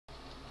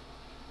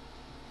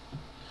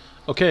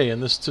Okay, in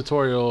this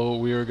tutorial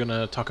we are going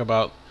to talk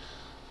about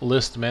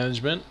list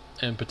management,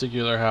 in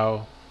particular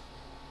how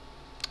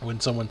when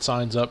someone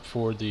signs up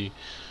for the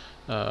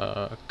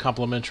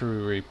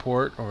complimentary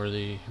report or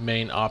the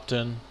main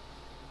opt-in,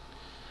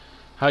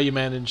 how you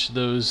manage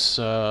those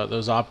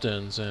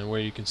opt-ins and where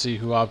you can see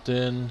who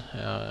opt-in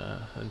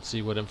and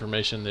see what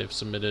information they've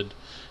submitted.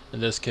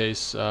 In this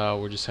case,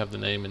 we'll just have the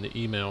name and the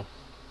email.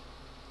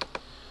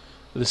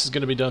 This is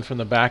going to be done from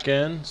the back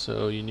end,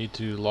 so you need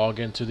to log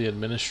into the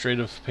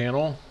administrative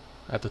panel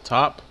at the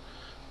top,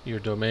 your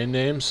domain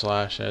name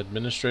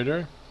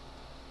 /administrator.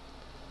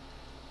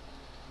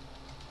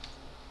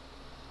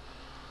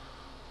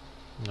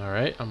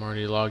 Alright, I'm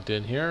already logged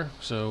in here.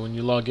 So when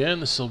you log in,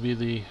 this will be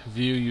the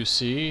view you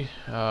see.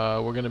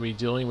 We're going to be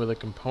dealing with a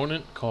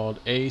component called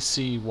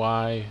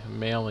ACY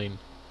mailing.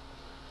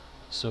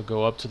 So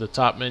go up to the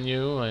top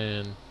menu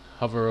and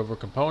hover over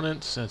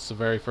components. It's the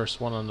very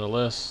first one on the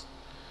list.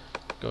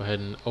 Go ahead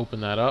and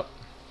open that up.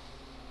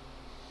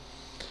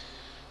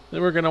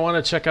 Then we're going to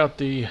want to check out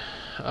the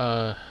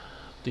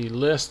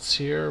lists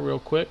here real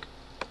quick.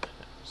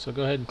 So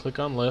go ahead and click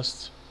on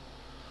lists.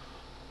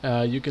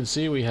 You can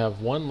see we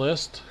have one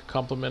list,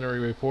 complimentary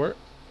report.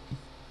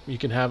 You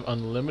can have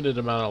unlimited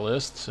amount of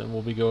lists, and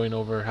we'll be going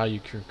over how you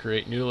can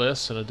create new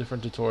lists in a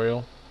different tutorial.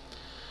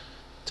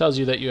 It tells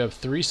you that you have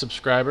 3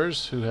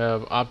 subscribers who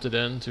have opted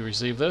in to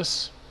receive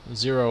this,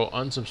 0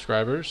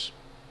 unsubscribers.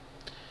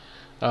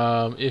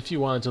 If you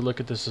wanted to look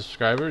at the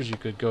subscribers, you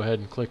could go ahead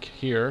and click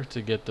here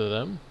to get to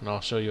them, and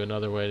I'll show you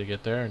another way to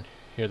get there, and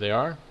here they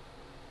are.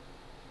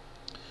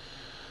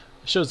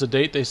 It shows the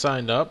date they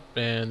signed up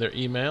and their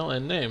email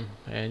and name,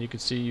 and you can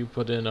see you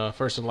put in a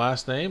first and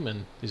last name,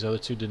 and these other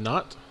 2 did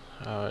not.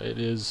 That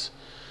is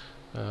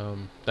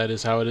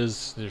how it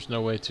is. There's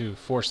no way to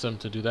force them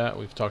to do that.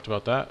 We've talked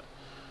about that.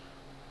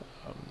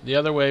 The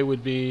other way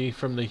would be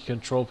from the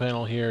control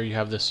panel here. You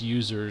have this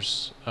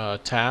users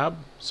tab.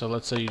 So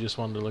let's say you just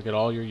wanted to look at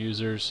all your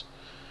users.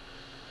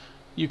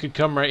 You could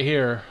come right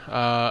here.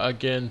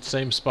 Again,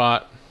 same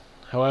spot.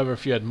 However,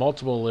 if you had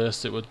multiple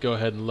lists, it would go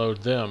ahead and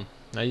load them.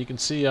 Now you can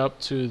see up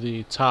to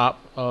the top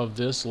of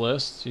this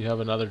list you have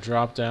another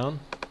drop down.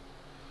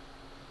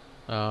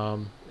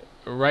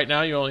 Right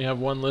now you only have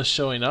one list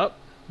showing up,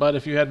 but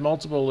if you had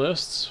multiple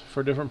lists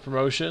for different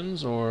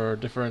promotions or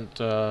different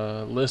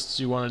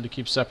lists you wanted to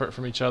keep separate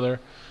from each other,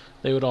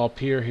 they would all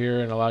appear here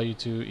and allow you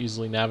to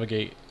easily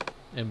navigate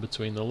in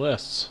between the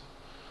lists.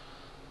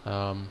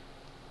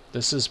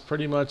 This is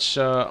pretty much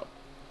it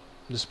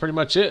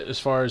as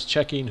far as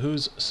checking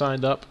who's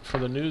signed up for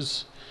the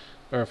news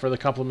or for the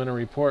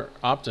complimentary report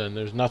opt-in.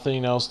 There's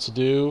nothing else to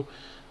do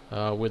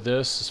with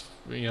this.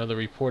 The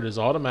report is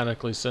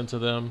automatically sent to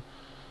them.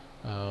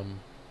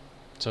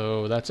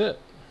 So that's it.